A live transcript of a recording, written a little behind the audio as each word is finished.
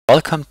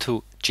Welcome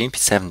to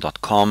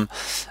gmp7.com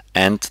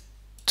and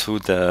to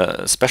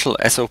the special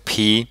SOP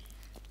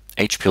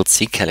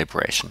HPLC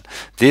calibration.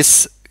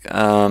 This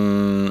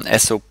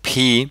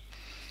SOP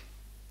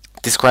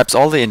describes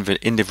all the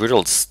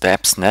individual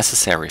steps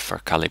necessary for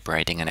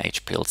calibrating an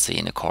HPLC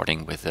in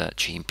accordance with the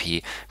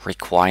GMP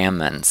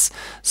requirements.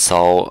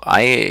 So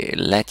I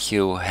let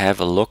you have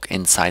a look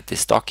inside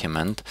this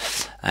document,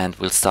 and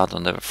we'll start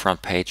on the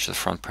front page. The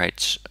front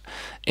page,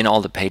 in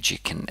all the page you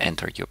can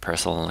enter your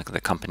personal, like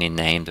the company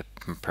name, the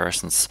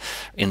persons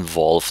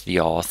involved, the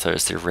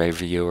authors, the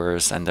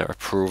reviewers, and the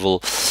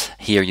approval.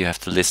 Here you have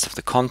the list of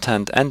the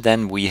content, and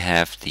then we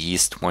have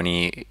these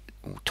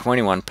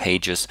 21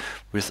 pages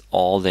with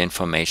all the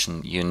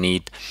information you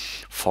need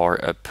for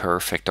a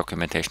perfect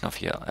documentation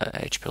of your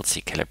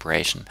HPLC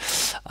calibration.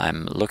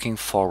 I'm looking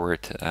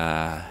forward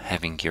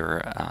having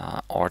your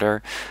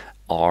order,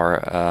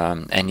 or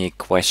any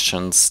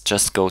questions.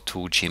 Just go to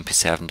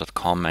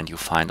gmp7.com and you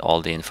find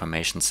all the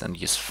information, and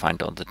you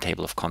find all the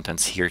table of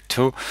contents here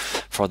too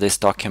for this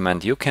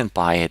document. You can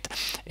buy it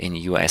in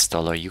US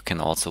dollar, you can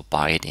also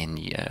buy it in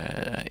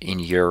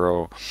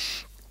euro,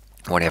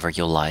 whatever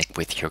you like,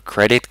 with your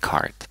credit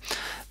card.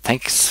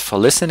 Thanks for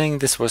listening.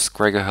 This was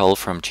Gregor Hull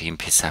from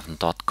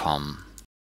gmp7.com.